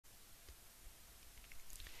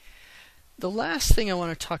The last thing I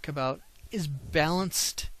want to talk about is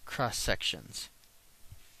balanced cross sections.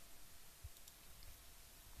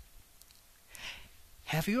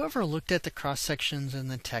 Have you ever looked at the cross sections in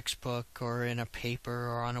the textbook or in a paper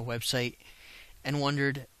or on a website and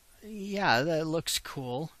wondered, yeah, that looks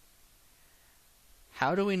cool.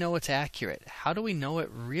 How do we know it's accurate? How do we know it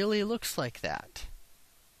really looks like that?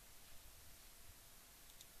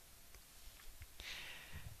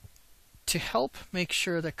 To help make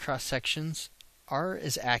sure that cross sections are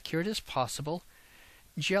as accurate as possible,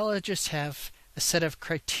 geologists have a set of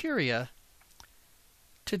criteria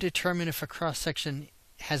to determine if a cross section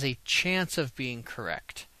has a chance of being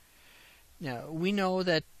correct. Now, we know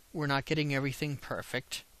that we're not getting everything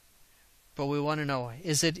perfect, but we want to know,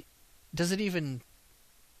 does it even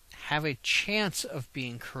have a chance of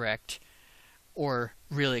being correct or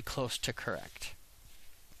really close to correct?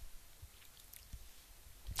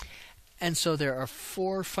 And so there are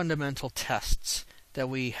 4 fundamental tests that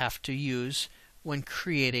we have to use when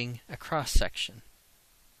creating a cross section.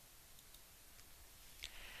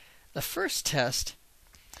 The first test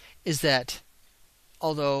is that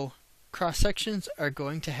although cross sections are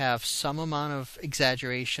going to have some amount of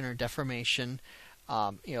exaggeration or deformation,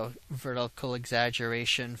 vertical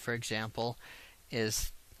exaggeration, for example,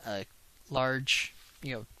 is a large,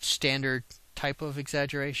 standard type of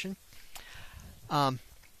exaggeration.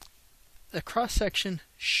 The cross section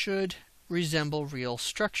should resemble real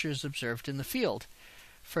structures observed in the field.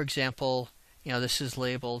 For example, this is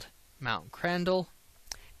labeled Mount Crandall.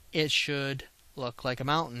 It should look like a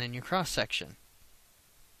mountain in your cross section.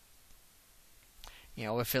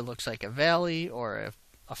 If it looks like a valley or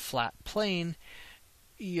a flat plain,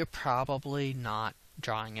 you're probably not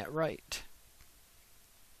drawing it right.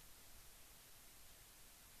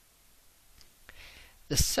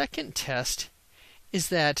 The second test is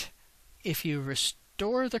that if you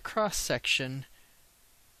restore the cross section,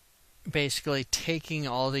 basically taking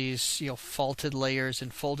all these faulted layers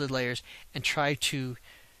and folded layers and try to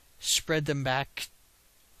spread them back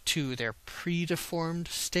to their pre-deformed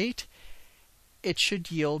state, it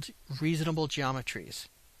should yield reasonable geometries.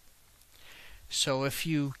 So if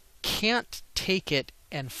you can't take it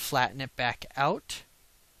and flatten it back out,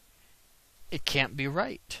 it can't be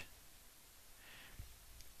right.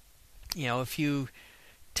 If you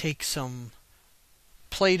take some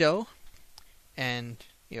Play-Doh and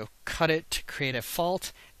cut it to create a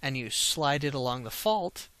fault and you slide it along the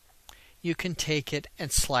fault, you can take it and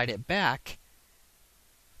slide it back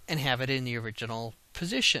and have it in the original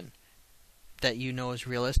position that is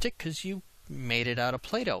realistic because you made it out of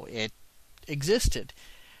Play-Doh. It existed.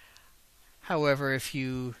 However, if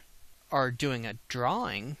you are doing a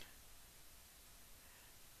drawing,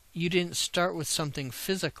 you didn't start with something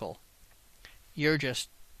physical. You're just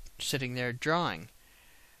sitting there drawing.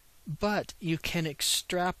 But you can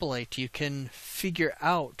extrapolate, you can figure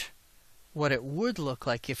out what it would look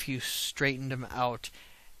like if you straightened them out,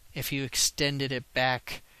 if you extended it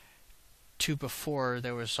back to before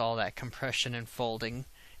there was all that compression and folding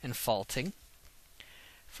and faulting.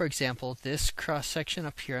 For example, this cross section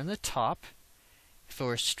up here on the top, if it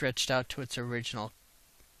were stretched out to its original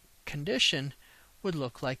condition, would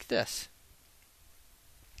look like this.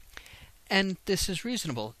 And this is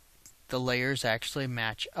reasonable. The layers actually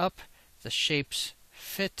match up, the shapes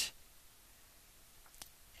fit.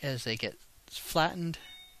 As they get flattened,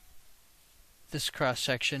 this cross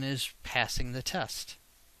section is passing the test.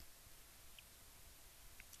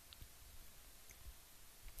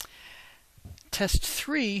 Test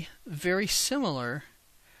 3, very similar.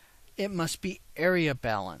 It must be area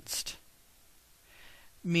balanced,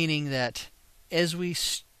 meaning that as we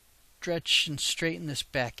stretch and straighten this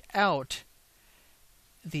back out,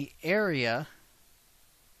 the area,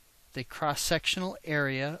 the cross-sectional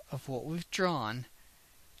area of what we've drawn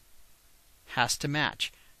has to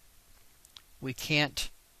match. We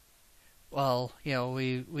can't,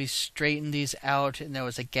 we straightened these out and there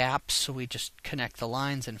was a gap, so we just connect the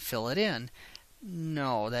lines and fill it in.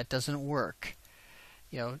 No, that doesn't work.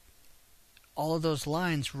 All of those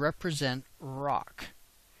lines represent rock.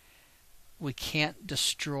 We can't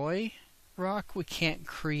destroy rock, we can't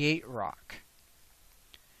create rock.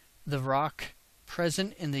 The rock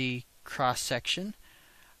present in the cross-section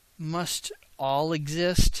must all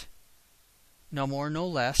exist, no more, no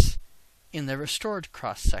less, in the restored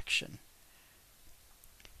cross-section.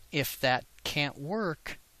 If that can't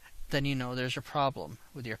work, then there's a problem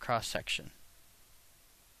with your cross-section.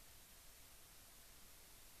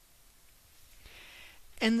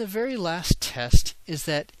 And the very last test is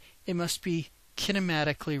that it must be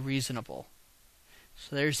kinematically reasonable.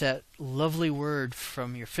 So there's that lovely word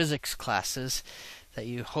from your physics classes that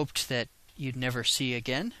you hoped that you'd never see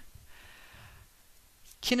again.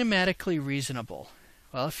 Kinematically reasonable.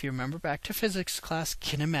 Well, if you remember back to physics class,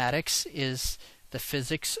 kinematics is the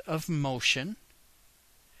physics of motion.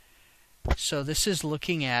 So this is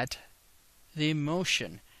looking at the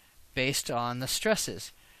motion based on the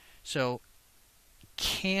stresses. So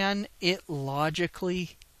can it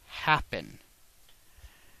logically happen?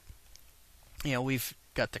 We've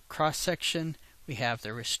got the cross section, we have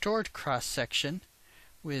the restored cross section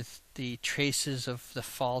with the traces of the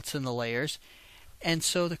faults in the layers. And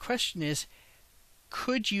so the question is,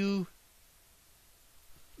 could you,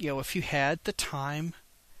 if you had the time,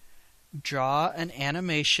 draw an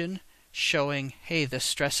animation showing, hey, the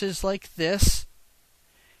stress is like this,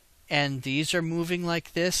 and these are moving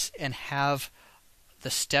like this, and have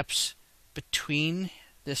the steps between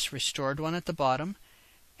this restored one at the bottom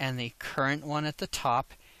and the current one at the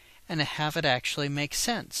top, and have it actually make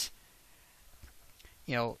sense?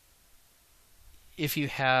 If you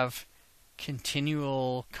have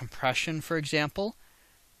continual compression, for example,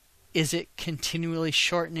 is it continually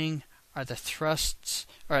shortening? Are the thrusts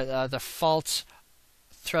or the faults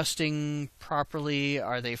thrusting properly?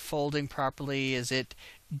 Are they folding properly? Is it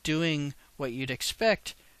doing what you'd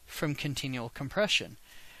expect from continual compression?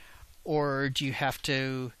 Or do you have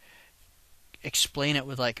to explain it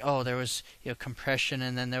with there was compression,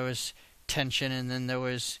 and then there was tension, and then there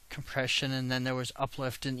was compression, and then there was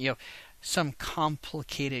uplift, and some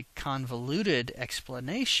complicated, convoluted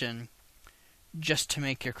explanation just to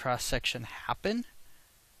make your cross section happen?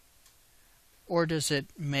 Or does it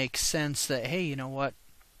make sense that, hey, you know what?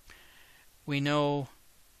 We know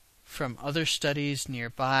from other studies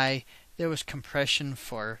nearby there was compression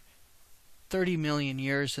for 30 million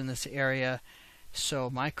years in this area, so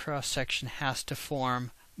my cross section has to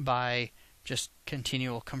form by just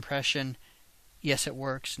continual compression. Yes, it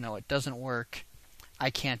works. No, it doesn't work. I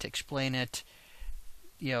can't explain it.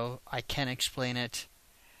 I can explain it.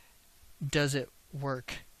 Does it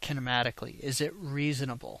work kinematically? Is it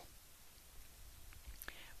reasonable?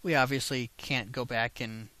 We obviously can't go back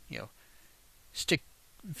and, stick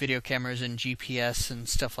video cameras and GPS and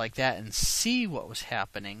stuff like that and see what was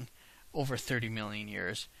happening over 30 million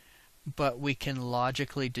years, but we can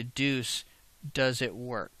logically deduce, does it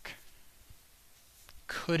work?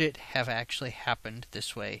 Could it have actually happened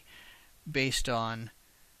this way based on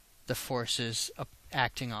the forces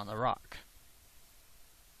acting on the rock?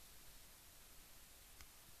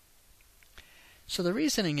 So the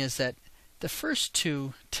reasoning is that the first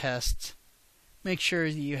two tests make sure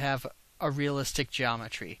that you have a realistic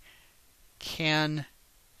geometry. Can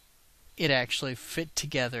it actually fit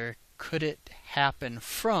together? Could it happen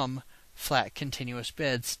from flat continuous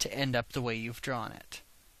beds to end up the way you've drawn it?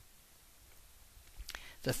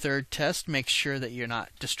 The third test makes sure that you're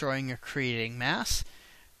not destroying or creating mass.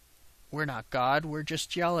 We're not God, we're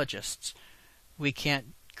just geologists. We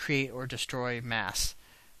can't create or destroy mass.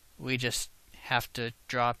 We just have to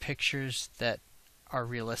draw pictures that are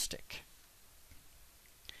realistic,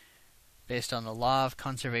 based on the law of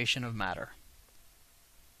conservation of matter.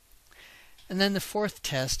 And then the fourth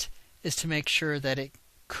test is to make sure that it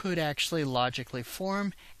could actually logically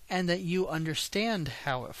form and that you understand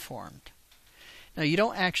how it formed. Now, you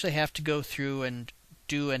don't actually have to go through and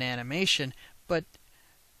do an animation, but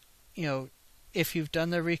if you've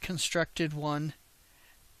done the reconstructed one,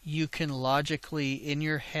 you can logically in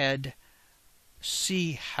your head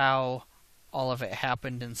see how all of it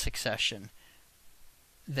happened in succession.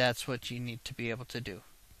 That's what you need to be able to do.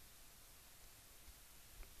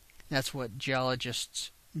 That's what geologists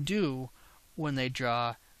do when they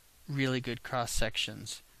draw really good cross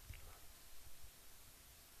sections.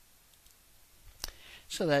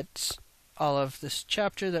 So that's all of this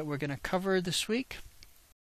chapter that we're going to cover this week.